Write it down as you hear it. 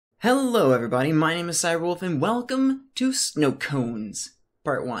Hello everybody, my name is Cyberwolf and welcome to Snow Cones,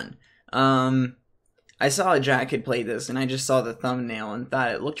 Part 1. I saw Jack had played this and I just saw the thumbnail and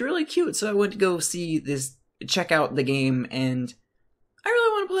thought it looked really cute, so I went to go see this, check out the game, and I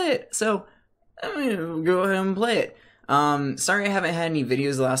really want to play it, so I'm gonna go ahead and play it. Sorry I haven't had any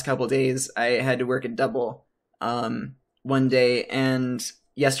videos the last couple days. I had to work a double, one day, and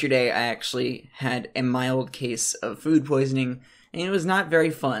yesterday I actually had a mild case of food poisoning, and it was not very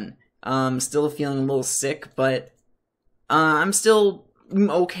fun. Still feeling a little sick, but I'm still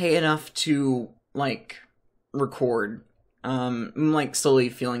okay enough to, like, record. I'm, like, slowly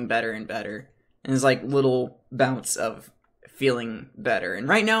feeling better and better. And there's, like, little bouts of feeling better. And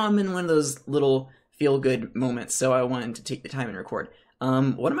right now I'm in one of those little feel-good moments, so I wanted to take the time and record.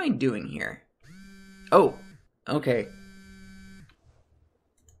 What am I doing here? Oh, okay.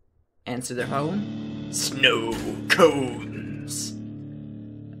 Answer their phone. Snow Cones.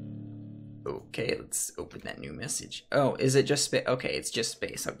 Okay, let's open that new message. Oh, is it just space? Okay, it's just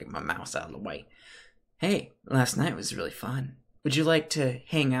space. I'll get my mouse out of the way. Hey, last night was really fun. Would you like to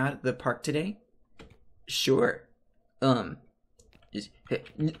hang out at the park today? Sure.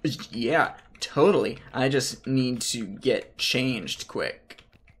 Yeah, totally. I just need to get changed quick.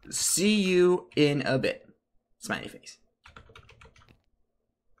 See you in a bit. Smiley face.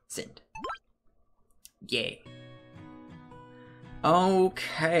 Send. Yay.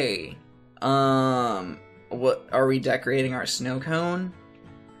 Okay. What are we decorating our snow cone?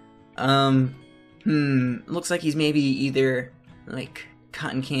 Looks like he's maybe either like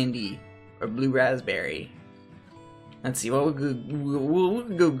cotton candy or blue raspberry. Let's see, what we'll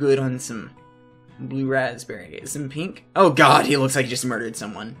go good on some blue raspberry. Some pink? Oh god, he looks like he just murdered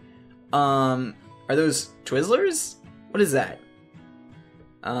someone. Are those Twizzlers? What is that?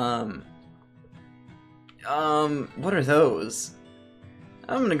 What are those?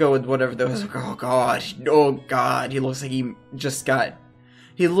 I'm gonna go with whatever those are. Oh god, he looks like he just got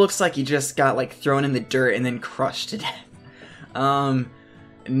like thrown in the dirt and then crushed to death.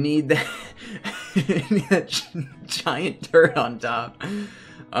 Need that need that giant dirt on top.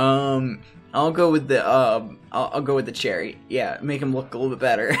 I'll go with the I'll go with the cherry. Yeah, make him look a little bit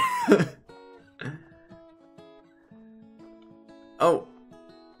better. Oh,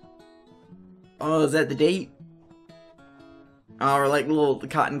 is that the date? Oh, or like little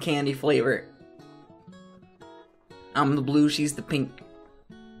cotton candy flavor. I'm the blue, she's the pink.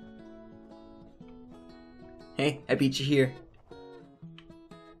 Hey, I beat you here.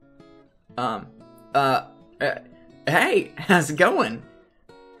 Hey, how's it going?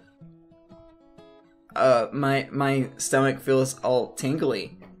 My stomach feels all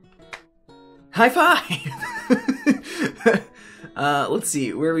tingly. High five! Let's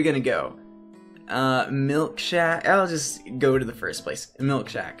see, where are we gonna go? Milk Shack. I'll just go to the first place. Milk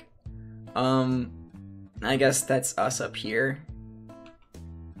Shack. I guess that's us up here.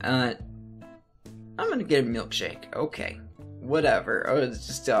 I'm gonna get a milkshake. Okay. Whatever. Oh, it's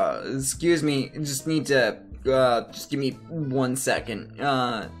just, excuse me. Just need to, just give me 1 second.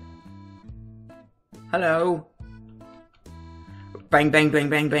 Hello? Bang, bang, bang,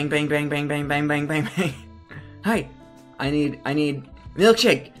 bang, bang, bang, bang, bang, bang, bang, bang, bang, bang. Hi. I need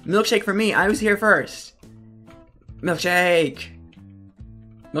milkshake! Milkshake for me! I was here first! Milkshake!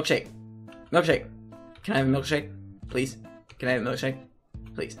 Milkshake! Milkshake! Can I have a milkshake? Please? Can I have a milkshake?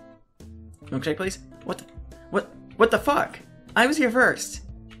 Please? Milkshake, please? What the fuck? I was here first!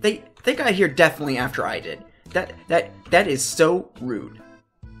 They got here definitely after I did. That is so rude.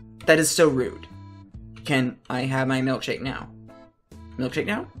 That is so rude. Can I have my milkshake now? Milkshake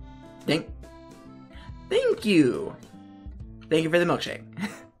now? Thank you! Thank you for the milkshake.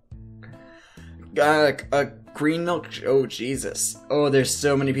 A green milk. Oh, Jesus. Oh, there's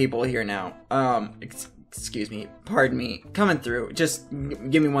so many people here now. Excuse me. Pardon me. Coming through. Just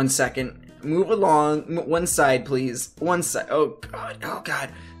give me 1 second. Move along. One side, please. One side. Oh, God. Oh, God.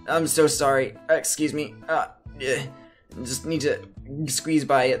 I'm so sorry. Excuse me. Just need to squeeze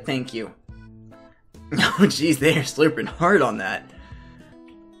by it. Thank you. Oh, jeez. They're slurping hard on that.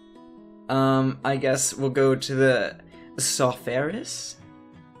 I guess we'll go to the Soferis?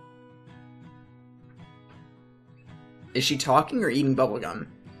 Is she talking or eating bubblegum?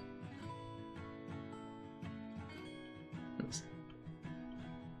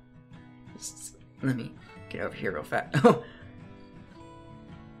 Let me get over here real fast. Oh!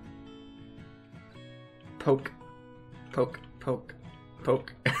 Poke. Poke. Poke.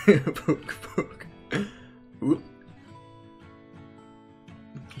 Poke. Poke. Poke. Oop.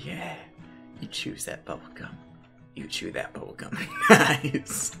 Yeah. You choose that bubblegum. You chew that bubblegum.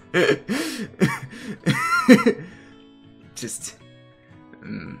 Nice. Just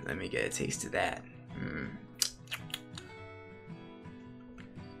Let me get a taste of that.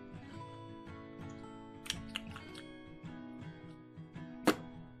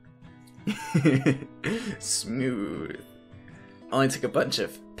 Smooth. Only took a bunch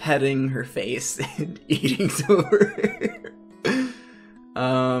of petting her face and eating some of her.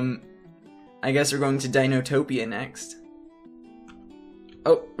 I guess we're going to Dinotopia next.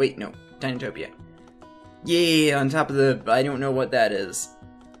 Oh, wait, no. Dinotopia. Yeah, on top of the... I don't know what that is.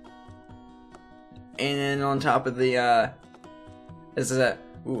 And then on top of the, this is a...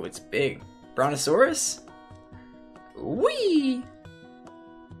 Ooh, it's big. Brontosaurus? Whee!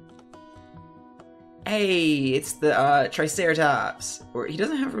 Hey, it's the, Triceratops. Or he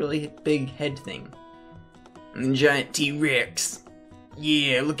doesn't have a really big head thing. And the giant T-Rex.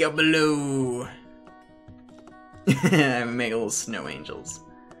 Yeah, look out below. I make little snow angels.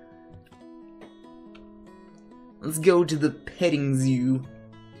 Let's go to the petting zoo.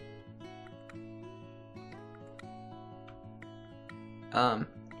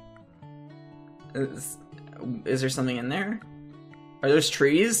 Is there something in there? Are those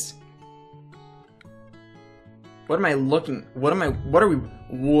trees? What am I looking? What are we?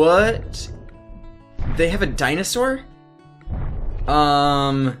 What? They have a dinosaur?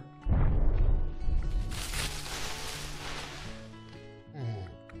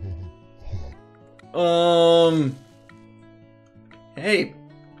 Hey,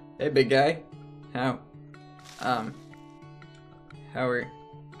 big guy. How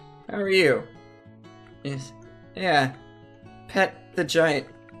are you? Yes, yeah. Pet the giant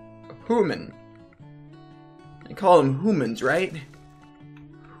human. I call them humans, right?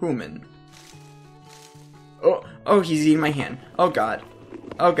 Human. Oh, he's eating my hand. Oh god,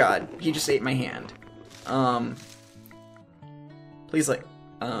 he just ate my hand. Please, like,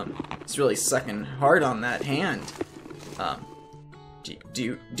 it's really sucking hard on that hand.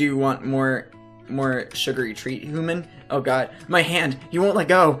 Do you want more sugary treat, human? Oh god, my hand, he won't let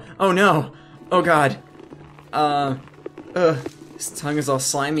go. Oh no, oh god. His tongue is all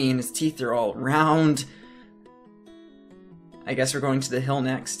slimy and his teeth are all round. I guess we're going to the hill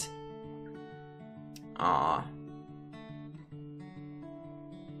next. Aww.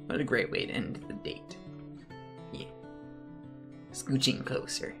 What a great way to end the date. Yeah. Scooching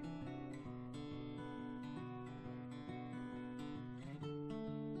closer.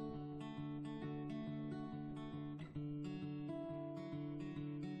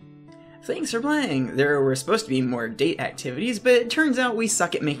 Thanks for playing! There were supposed to be more date activities, but it turns out we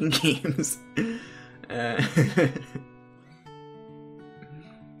suck at making games.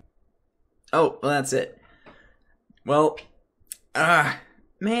 Oh, well, that's it. Well,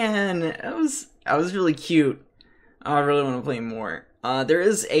 man, that was really cute. I really want to play more. There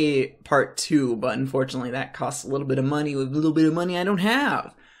is a part 2, but unfortunately that costs a little bit of money with a little bit of money I don't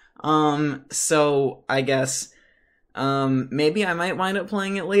have. So I guess, maybe I might wind up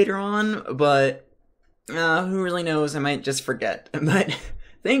playing it later on, but, who really knows, I might just forget. But,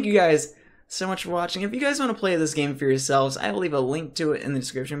 thank you guys so much for watching. If you guys want to play this game for yourselves, I will leave a link to it in the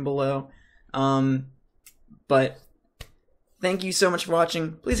description below. But thank you so much for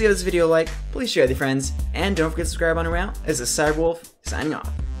watching. Please give this video a like, please share with your friends, and don't forget to subscribe on around. This is Cyberwolf, signing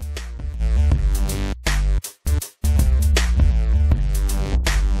off.